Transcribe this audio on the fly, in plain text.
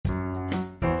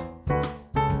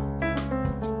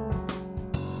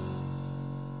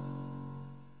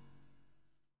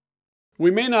We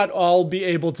may not all be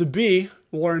able to be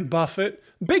Warren Buffett,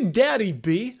 Big Daddy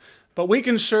B, but we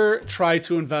can sure try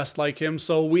to invest like him.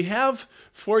 So we have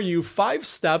for you 5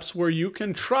 steps where you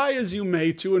can try as you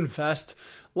may to invest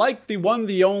like the one,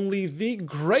 the only, the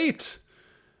great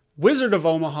Wizard of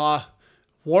Omaha,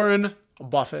 Warren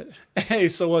Buffett. Hey,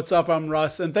 so what's up? I'm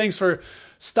Russ, and thanks for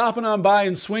stopping on by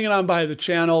and swinging on by the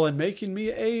channel and making me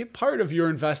a part of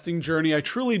your investing journey. I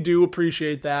truly do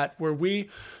appreciate that, where we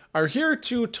are here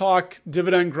to talk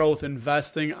dividend growth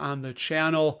investing on the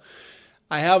channel.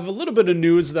 I have a little bit of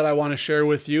news that I want to share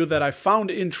with you that I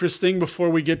found interesting before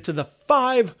we get to the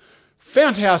 5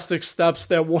 fantastic steps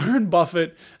that Warren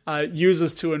Buffett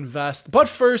uses to invest. But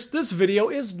first, this video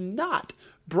is not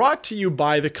brought to you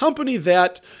by the company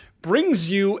that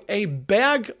brings you a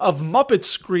bag of Muppet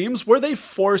Screams, where they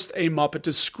forced a Muppet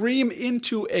to scream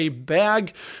into a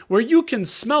bag where you can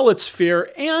smell its fear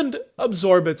and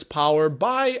absorb its power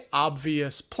by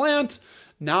Obvious Plant,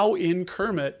 now in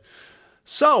Kermit.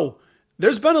 So,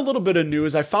 there's been a little bit of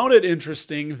news. I found it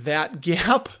interesting that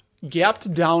Gap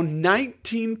gapped down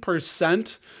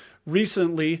 19%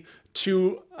 recently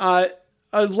to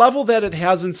a level that it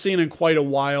hasn't seen in quite a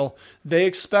while. They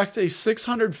expect a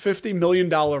 $650 million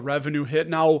revenue hit.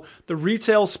 Now, the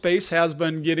retail space has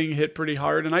been getting hit pretty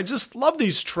hard, and I just love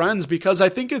these trends because I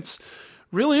think it's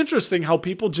really interesting how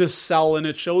people just sell, and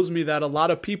it shows me that a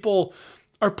lot of people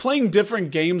are playing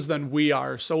different games than we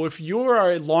are. So if you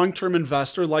are a long-term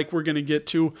investor, like we're going to get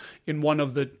to in one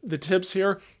of the tips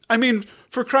here, I mean,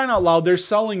 for crying out loud, they're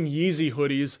selling Yeezy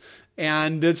hoodies,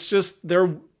 and it's just,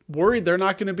 they're worried they're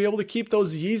not going to be able to keep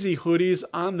those Yeezy hoodies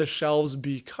on the shelves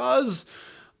because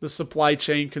the supply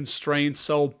chain constraints.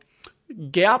 So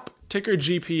Gap, ticker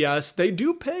GPS, they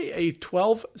do pay a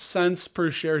 12 cents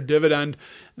per share dividend.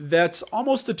 That's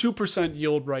almost a 2%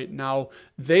 yield right now.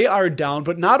 They are down,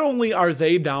 but not only are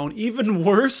they down, even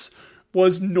worse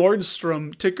was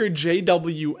Nordstrom, ticker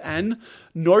JWN.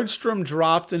 Nordstrom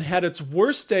dropped and had its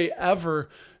worst day ever,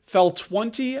 fell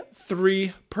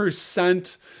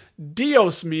 23%.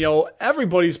 Dios mio,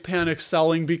 everybody's panic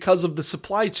selling because of the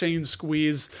supply chain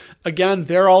squeeze. Again,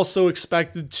 they're also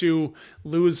expected to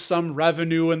lose some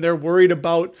revenue, and they're worried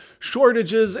about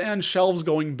shortages and shelves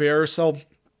going bare. So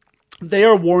they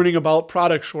are warning about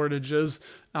product shortages.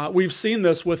 We've seen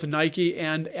this with Nike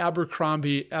and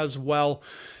Abercrombie as well.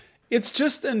 It's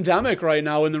just endemic right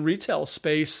now in the retail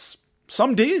space.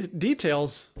 Some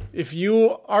details. If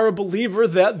you are a believer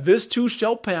that this too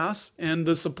shall pass and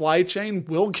the supply chain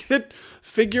will get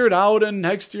figured out and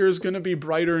next year is going to be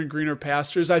brighter and greener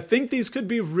pastures, I think these could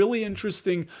be really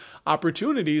interesting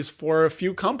opportunities for a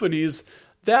few companies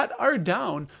that are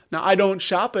down. Now, I don't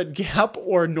shop at Gap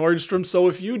or Nordstrom, so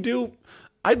if you do,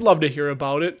 I'd love to hear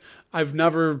about it. I've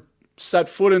never set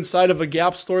foot inside of a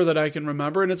Gap store that I can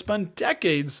remember, and it's been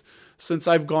decades since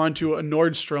I've gone to a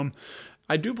Nordstrom.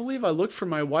 I do believe I looked for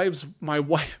my wife's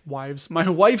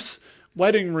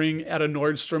wedding ring at a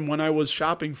Nordstrom when I was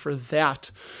shopping for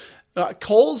that.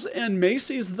 Kohl's and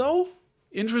Macy's, though,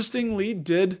 interestingly,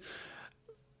 did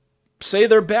say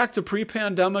they're back to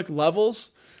pre-pandemic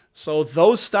levels. So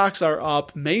those stocks are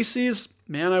up. Macy's,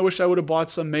 man, I wish I would have bought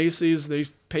some Macy's. They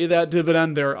pay that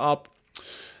dividend, they're up.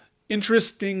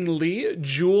 Interestingly,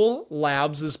 Juul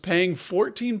Labs is paying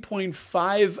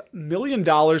 $14.5 million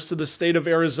to the state of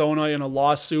Arizona in a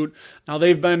lawsuit. Now,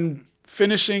 they've been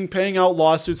paying out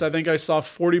lawsuits. I think I saw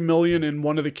 $40 million in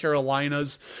one of the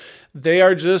Carolinas. They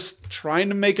are just trying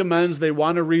to make amends. They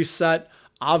want to reset.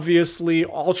 Obviously,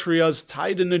 Altria's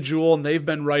tied into Juul, and they've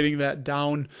been writing that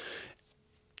down.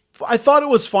 I thought it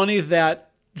was funny that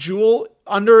Juul,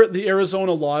 under the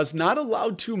Arizona law, is not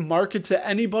allowed to market to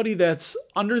anybody that's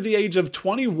under the age of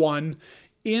 21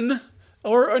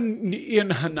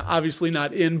 obviously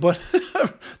not in, but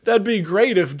that'd be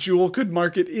great if Juul could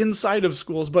market inside of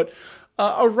schools, but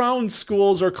around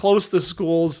schools or close to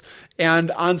schools and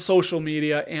on social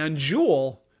media. And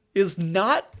Juul is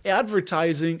not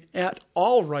advertising at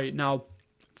all right now.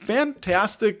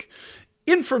 Fantastic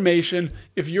information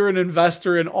if you're an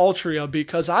investor in Altria,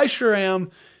 because I sure am,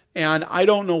 and I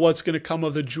don't know what's going to come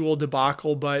of the Juul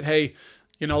debacle, but hey,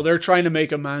 they're trying to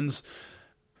make amends.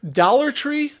 Dollar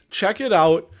Tree, check it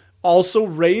out, also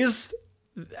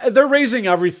they're raising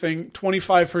everything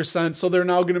 25%, so they're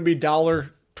now going to be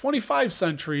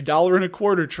 $1.25 tree,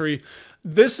 $1.25 tree.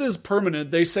 This is permanent.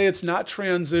 They say it's not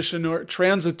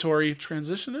transitory.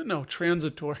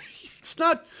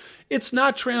 It's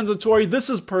not transitory. This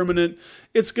is permanent.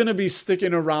 It's going to be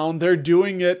sticking around. They're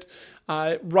doing it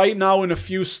right now in a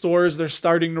few stores. They're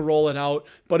starting to roll it out,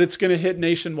 but it's going to hit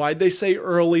nationwide. They say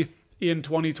early in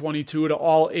 2022 to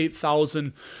all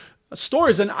 8,000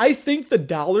 stores. And I think the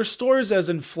dollar stores, as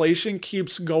inflation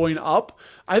keeps going up,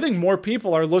 I think more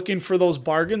people are looking for those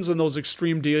bargains and those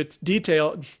extreme deals.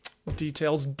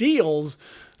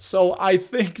 So I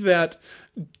think that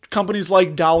companies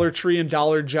like Dollar Tree and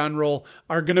Dollar General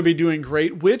are going to be doing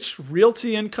great, which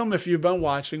Realty Income, if you've been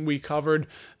watching, we covered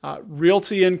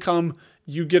Realty Income.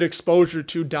 You get exposure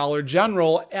to Dollar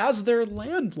General as their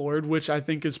landlord, which I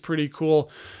think is pretty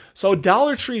cool. So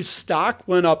Dollar Tree's stock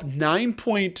went up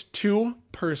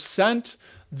 9.2%.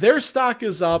 Their stock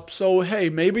is up. So, hey,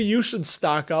 maybe you should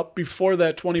stock up before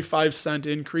that 25-cent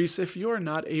increase if you're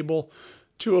not able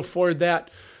to afford that.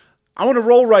 I want to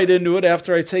roll right into it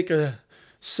after I take a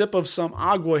sip of some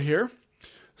agua here.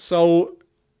 So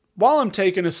while I'm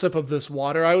taking a sip of this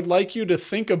water, I would like you to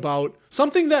think about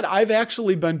something that I've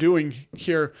actually been doing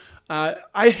here.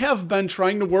 I have been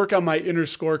trying to work on my inner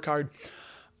scorecard.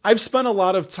 I've spent a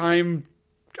lot of time,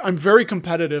 I'm very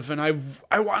competitive, and I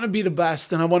want to be the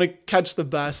best, and I want to catch the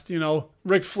best. You know,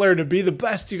 Ric Flair, to be the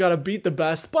best, you got to beat the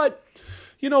best. But,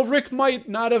 you know, Rick might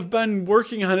not have been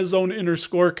working on his own inner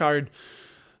scorecard.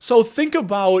 So think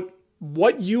about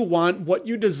what you want, what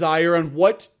you desire, and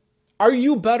what are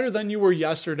you better than you were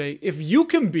yesterday. If you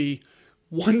can be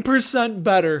 1%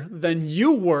 better than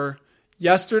you were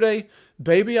yesterday,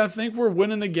 baby, I think we're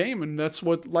winning the game, and that's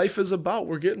what life is about.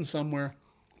 We're getting somewhere.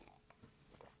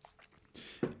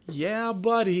 Yeah,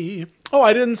 buddy. Oh,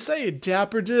 I didn't say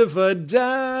Dapper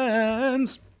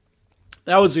Dividends.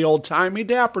 That was the old-timey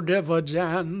Dapper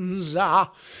Dividends.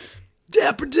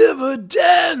 Dapper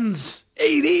Dividends.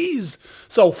 80s.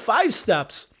 So 5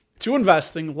 steps to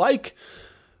investing, like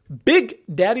Big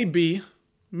Daddy B,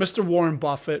 Mr. Warren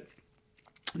Buffett.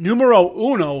 Numero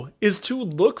uno is to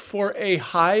look for a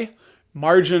high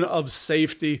margin of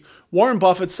safety. Warren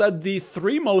Buffett said the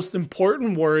 3 most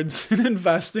important words in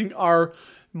investing are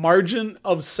margin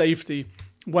of safety.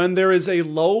 When there is a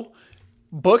low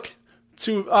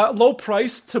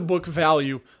price to book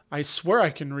value. I swear I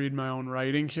can read my own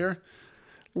writing here.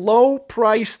 Low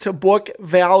price to book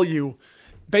value.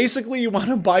 Basically, you want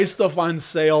to buy stuff on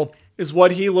sale is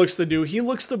what he looks to do. He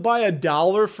looks to buy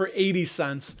 $1 for 80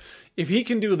 cents. If he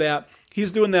can do that,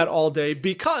 he's doing that all day,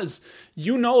 because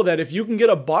you know that if you can get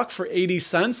 $1 for 80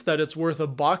 cents, that it's worth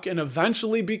 $1. And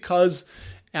eventually, because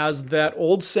as that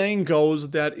old saying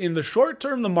goes, that in the short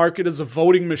term, the market is a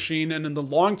voting machine, and in the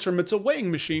long term, it's a weighing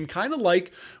machine, kind of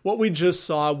like what we just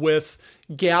saw with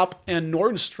Gap and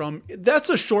Nordstrom. That's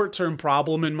a short-term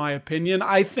problem, in my opinion.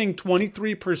 I think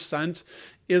 23%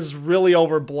 is really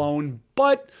overblown,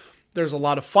 but there's a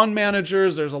lot of fund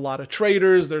managers, there's a lot of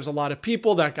traders, there's a lot of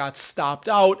people that got stopped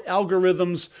out,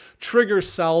 algorithms, trigger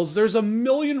sells. There's a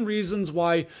million reasons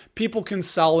why people can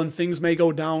sell and things may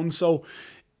go down. So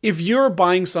if you're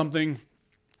buying something,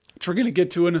 which we're going to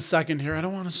get to in a second here, I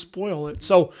don't want to spoil it.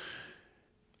 So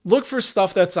look for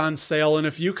stuff that's on sale, and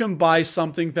if you can buy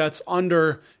something that's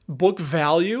under book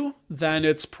value, then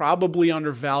it's probably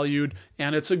undervalued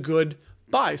and it's a good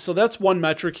buy. So that's one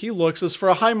metric he looks, is for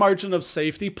a high margin of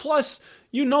safety. Plus,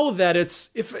 you know that it's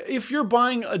if you're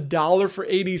buying $1 for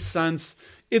 80 cents,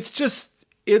 it's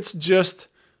just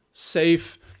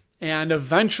safe, and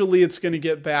eventually it's going to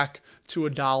get back to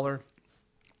 $1.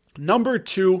 Number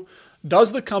 2,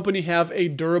 does the company have a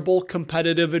durable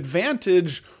competitive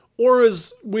advantage, or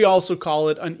as we also call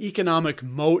it, an economic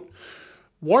moat?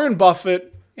 Warren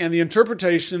Buffett and the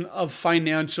interpretation of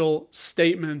financial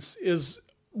statements is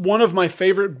one of my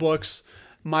favorite books.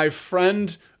 My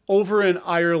friend over in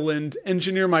Ireland,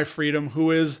 Engineer My Freedom,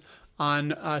 who is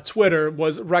on Twitter,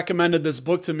 was recommended this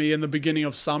book to me in the beginning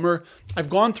of summer. I've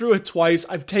gone through it twice.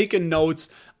 I've taken notes.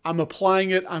 I'm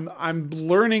applying it. I'm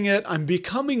learning it. I'm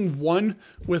becoming one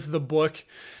with the book.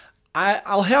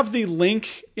 I'll have the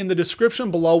link in the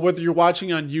description below, whether you're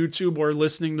watching on YouTube or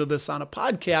listening to this on a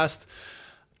podcast.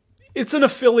 It's an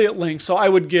affiliate link, so I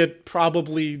would get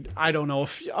probably, I don't know,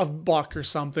 $1 or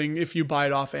something if you buy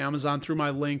it off Amazon through my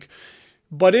link.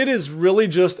 But it is really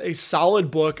just a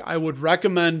solid book. I would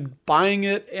recommend buying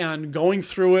it and going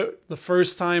through it the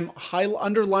first time,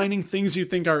 underlining things you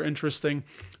think are interesting.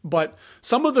 But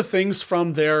some of the things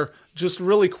from there, just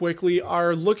really quickly,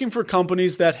 are looking for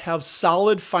companies that have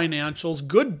solid financials,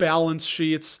 good balance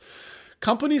sheets,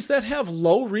 companies that have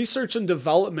low research and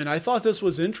development. I thought this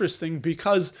was interesting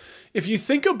because if you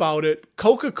think about it,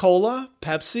 Coca-Cola,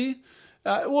 Pepsi,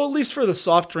 well, at least for the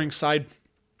soft drink side,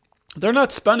 they're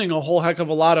not spending a whole heck of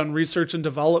a lot on research and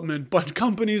development, but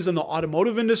companies in the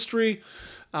automotive industry,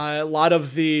 a lot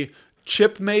of the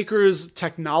chip makers,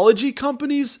 technology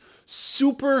companies,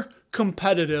 super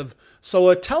competitive. So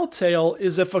a telltale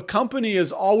is if a company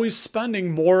is always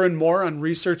spending more and more on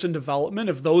research and development,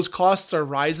 if those costs are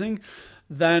rising,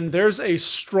 then there's a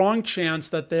strong chance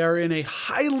that they are in a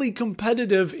highly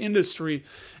competitive industry.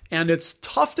 And it's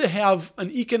tough to have an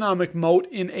economic moat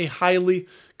in a highly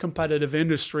competitive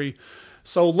industry.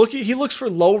 So he looks for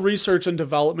low research and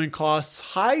development costs,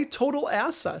 high total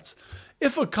assets.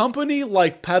 If a company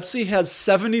like Pepsi has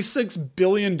 $76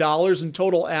 billion in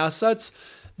total assets,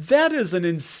 that is an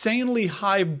insanely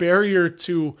high barrier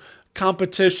to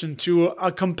competition, to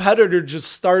a competitor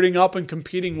just starting up and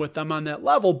competing with them on that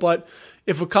level. But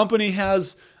if a company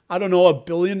has, $1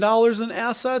 billion in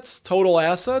assets, total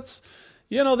assets,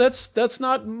 that's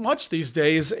not much these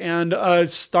days. And a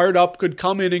startup could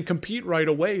come in and compete right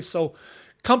away. So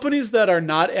companies that are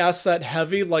not asset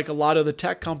heavy, like a lot of the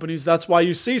tech companies, that's why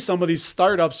you see some of these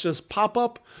startups just pop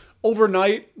up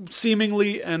overnight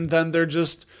seemingly, and then they're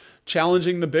just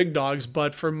challenging the big dogs.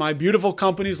 But for my beautiful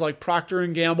companies like Procter &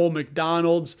 Gamble,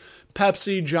 McDonald's,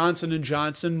 Pepsi, Johnson &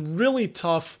 Johnson, really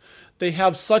tough. They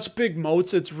have such big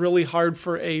moats, it's really hard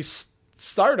for a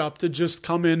startup to just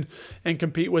come in and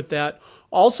compete with that.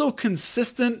 Also,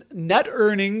 consistent net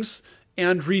earnings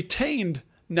and retained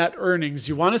net earnings.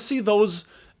 You want to see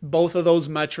both of those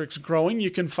metrics growing.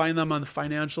 You can find them on the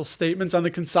financial statements, on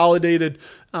the consolidated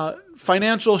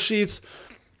financial sheets.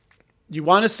 You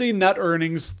want to see net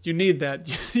earnings. You need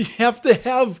that. You have to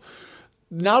have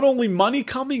not only money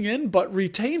coming in, but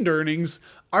retained earnings.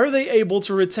 Are they able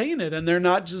to retain it? And they're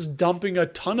not just dumping a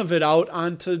ton of it out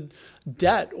onto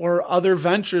debt or other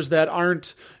ventures that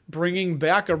aren't bringing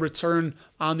back a return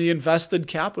on the invested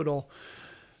capital.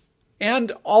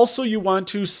 And also you want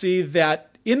to see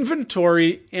that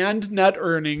inventory and net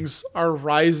earnings are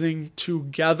rising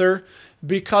together,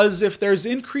 because if there's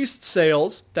increased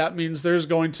sales, that means there's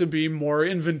going to be more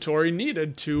inventory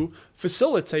needed to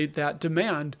facilitate that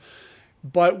demand.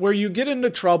 But where you get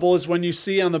into trouble is when you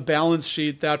see on the balance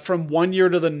sheet that from one year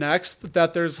to the next,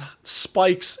 that there's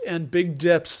spikes and big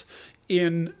dips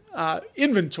in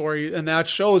inventory, and that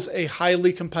shows a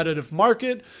highly competitive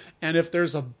market. And if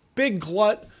there's a big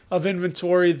glut of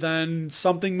inventory, then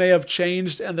something may have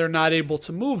changed and they're not able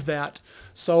to move that.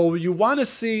 So you want to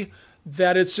see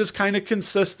that it's just kind of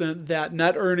consistent, that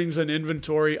net earnings and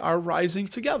inventory are rising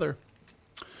together.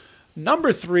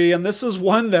 Number 3, and this is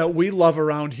one that we love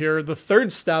around here, the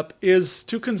third step is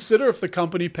to consider if the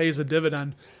company pays a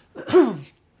dividend.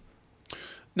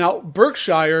 Now,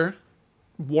 Berkshire,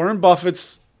 Warren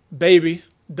Buffett's baby,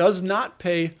 does not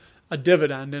pay a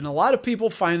dividend. And a lot of people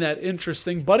find that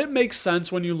interesting, but it makes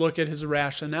sense when you look at his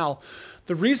rationale.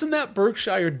 The reason that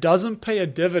Berkshire doesn't pay a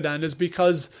dividend is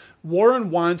because Warren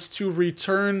wants to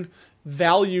return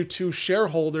value to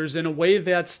shareholders in a way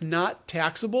that's not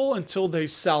taxable until they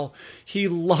sell. He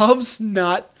loves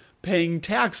not paying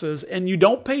taxes, and you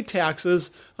don't pay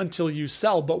taxes until you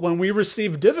sell. But when we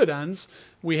receive dividends,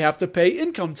 we have to pay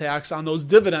income tax on those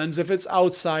dividends if it's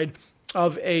outside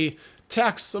of a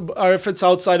tax, or if it's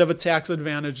outside of a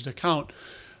tax-advantaged account.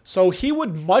 So he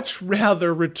would much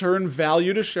rather return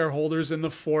value to shareholders in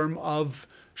the form of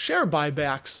share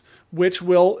buybacks, which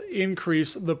will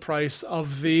increase the price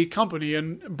of the company.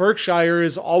 And Berkshire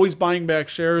is always buying back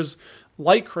shares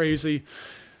like crazy.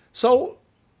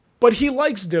 But he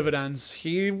likes dividends.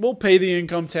 He will pay the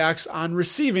income tax on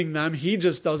receiving them. He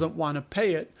just doesn't want to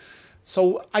pay it.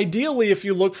 So ideally, if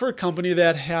you look for a company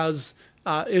that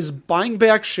is buying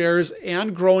back shares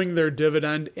and growing their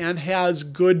dividend and has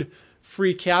good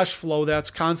free cash flow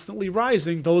that's constantly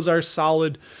rising, those are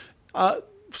solid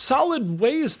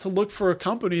ways to look for a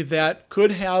company that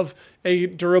could have a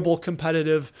durable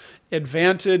competitive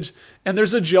advantage. And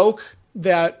there's a joke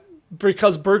that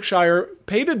because Berkshire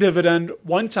paid a dividend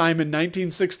one time in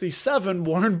 1967,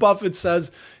 Warren Buffett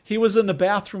says he was in the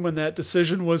bathroom when that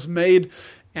decision was made,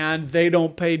 and they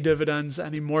don't pay dividends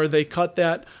anymore. They cut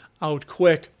that out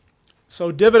quick.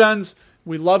 So dividends,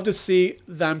 we love to see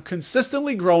them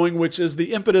consistently growing, which is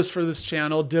the impetus for this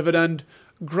channel, dividend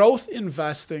growth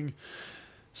investing.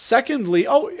 Secondly,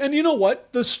 and you know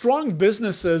what? The strong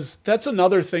businesses, that's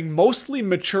another thing. Mostly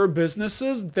mature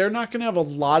businesses, they're not going to have a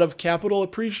lot of capital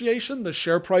appreciation. The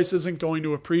share price isn't going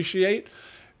to appreciate,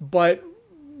 but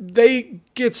they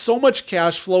get so much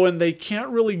cash flow and they can't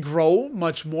really grow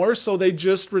much more, so they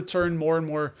just return more and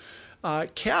more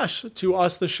cash to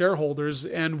us, the shareholders,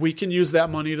 and we can use that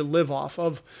money to live off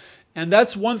of. And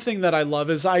that's one thing that I love,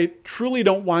 is I truly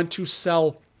don't want to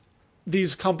sell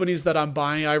these companies that I'm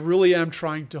buying. I really am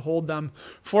trying to hold them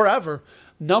forever.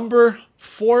 Number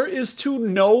 4 is to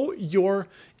know your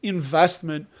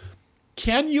investment.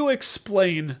 Can you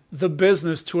explain the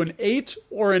business to an 8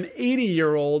 or an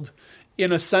 80-year-old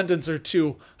in a sentence or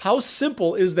two? How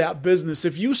simple is that business?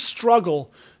 If you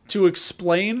struggle to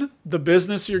explain the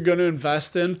business you're going to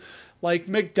invest in, Like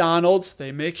McDonald's,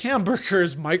 they make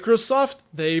hamburgers. Microsoft,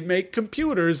 they make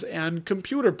computers and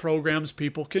computer programs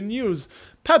people can use.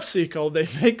 PepsiCo, they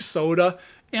make soda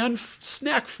and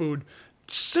snack food.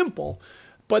 Simple.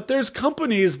 But there's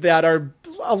companies that are,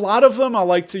 a lot of them, I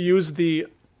like to use the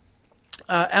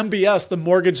MBS, the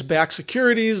mortgage-backed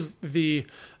securities, the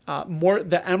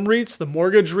MREITs, the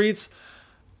mortgage REITs.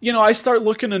 You know, I start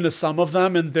looking into some of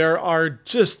them, and there are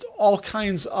just all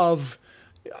kinds of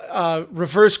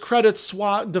reverse credit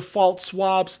swap, default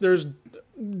swaps. There's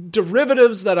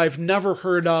derivatives that I've never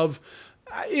heard of.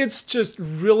 It's just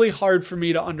really hard for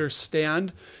me to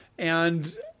understand.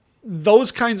 And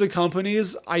those kinds of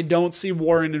companies, I don't see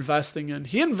Warren investing in.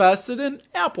 He invested in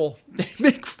Apple.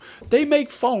 They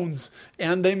make phones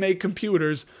and they make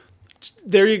computers.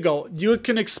 There you go. You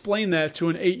can explain that to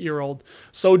an 8-year-old.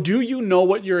 So do you know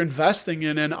what you're investing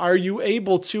in, and are you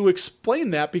able to explain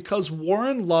that? Because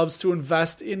Warren loves to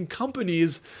invest in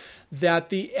companies that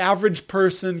the average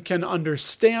person can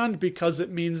understand, because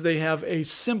it means they have a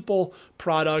simple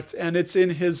product and it's in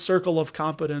his circle of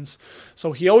competence.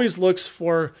 So he always looks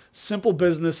for simple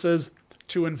businesses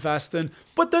to invest in.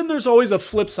 But then there's always a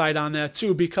flip side on that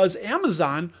too, because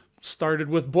Amazon started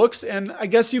with books, and I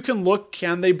guess you can look,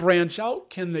 can they branch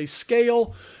out? Can they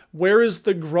scale? Where is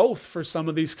the growth for some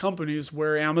of these companies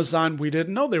where Amazon, we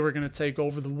didn't know they were going to take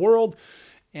over the world,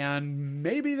 and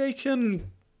maybe they can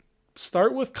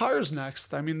start with cars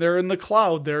next. I mean, they're in the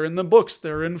cloud, they're in the books,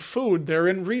 they're in food, they're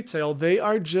in retail. They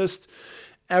are just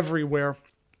everywhere.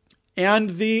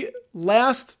 And the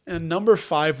last and number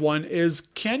 5 one is,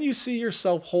 can you see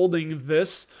yourself holding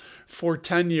this for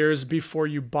 10 years before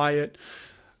you buy it?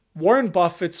 Warren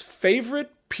Buffett's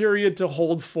favorite period to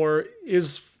hold for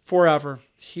is forever.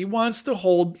 He wants to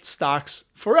hold stocks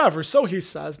forever, so he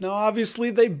says. Now,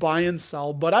 obviously, they buy and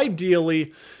sell, but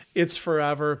ideally, it's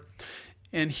forever.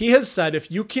 And he has said,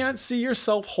 if you can't see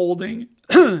yourself holding,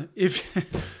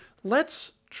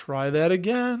 let's try that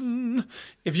again.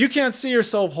 If you can't see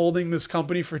yourself holding this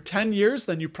company for 10 years,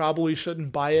 then you probably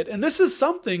shouldn't buy it. And this is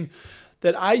something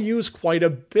that I use quite a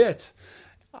bit.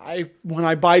 When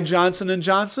I buy Johnson &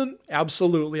 Johnson,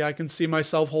 absolutely, I can see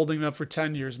myself holding them for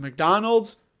 10 years.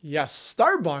 McDonald's, yes.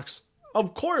 Starbucks,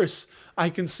 of course, I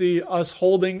can see us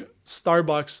holding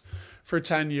Starbucks for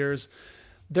 10 years.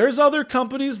 There's other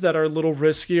companies that are a little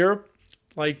riskier,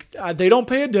 like they don't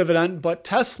pay a dividend, but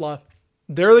Tesla,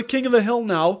 they're the king of the hill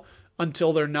now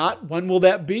until they're not. When will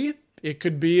that be? It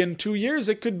could be in 2 years.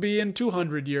 It could be in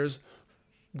 200 years.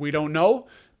 We don't know.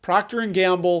 Procter &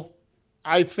 Gamble,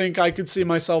 I think I could see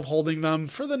myself holding them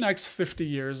for the next 50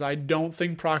 years. I don't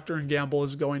think Procter & Gamble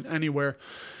is going anywhere.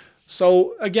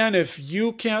 So again, if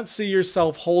you can't see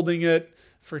yourself holding it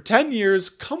for 10 years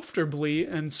comfortably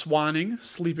and swanning,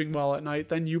 sleeping well at night,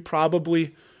 then you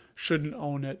probably shouldn't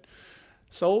own it.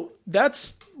 So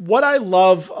that's what I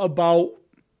love about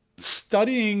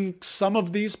studying some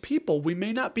of these people. We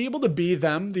may not be able to be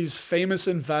them, these famous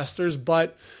investors,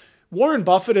 but Warren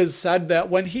Buffett has said that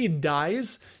when he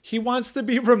dies, he wants to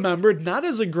be remembered not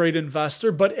as a great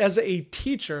investor, but as a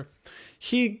teacher.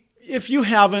 If you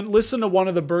haven't, listen to one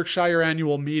of the Berkshire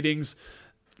annual meetings.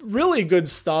 Really good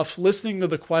stuff, listening to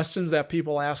the questions that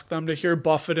people ask them, to hear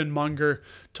Buffett and Munger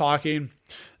talking.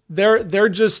 They're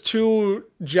just two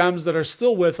gems that are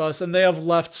still with us, and they have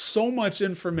left so much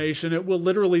information. It will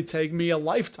literally take me a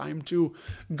lifetime to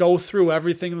go through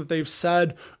everything that they've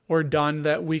said or done,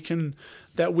 that we can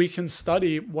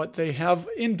study what they have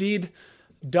indeed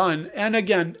done. And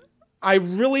again, I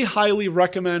really highly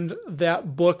recommend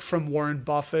that book from Warren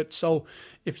Buffett. So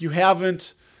if you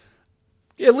haven't,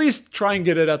 at least try and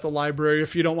get it at the library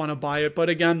if you don't want to buy it. But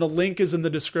again, the link is in the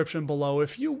description below.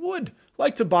 If you would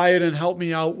like to buy it and help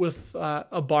me out with $1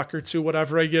 or $2,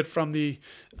 whatever I get from the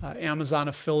Amazon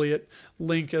affiliate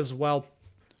link as well.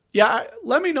 Yeah,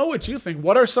 let me know what you think.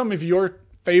 What are some of your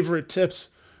favorite tips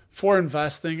for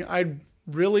investing? I'd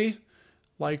really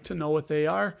like to know what they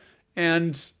are.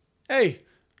 And hey,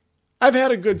 I've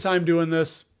had a good time doing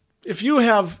this. If you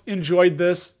have enjoyed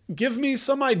this, give me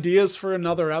some ideas for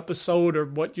another episode or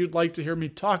what you'd like to hear me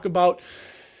talk about.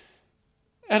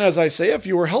 And as I say, if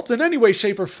you were helped in any way,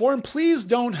 shape, or form, please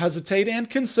don't hesitate and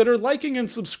consider liking and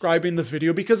subscribing the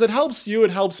video, because it helps you,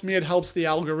 it helps me, it helps the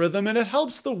algorithm, and it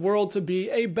helps the world to be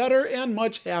a better and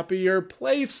much happier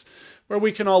place where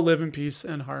we can all live in peace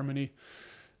and harmony.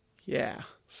 Yeah.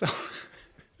 So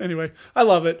anyway, I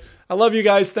love it. I love you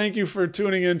guys. Thank you for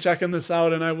tuning in, checking this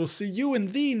out, and I will see you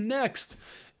in the next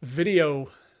video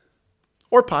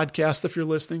or podcast if you're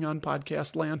listening on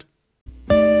podcast land.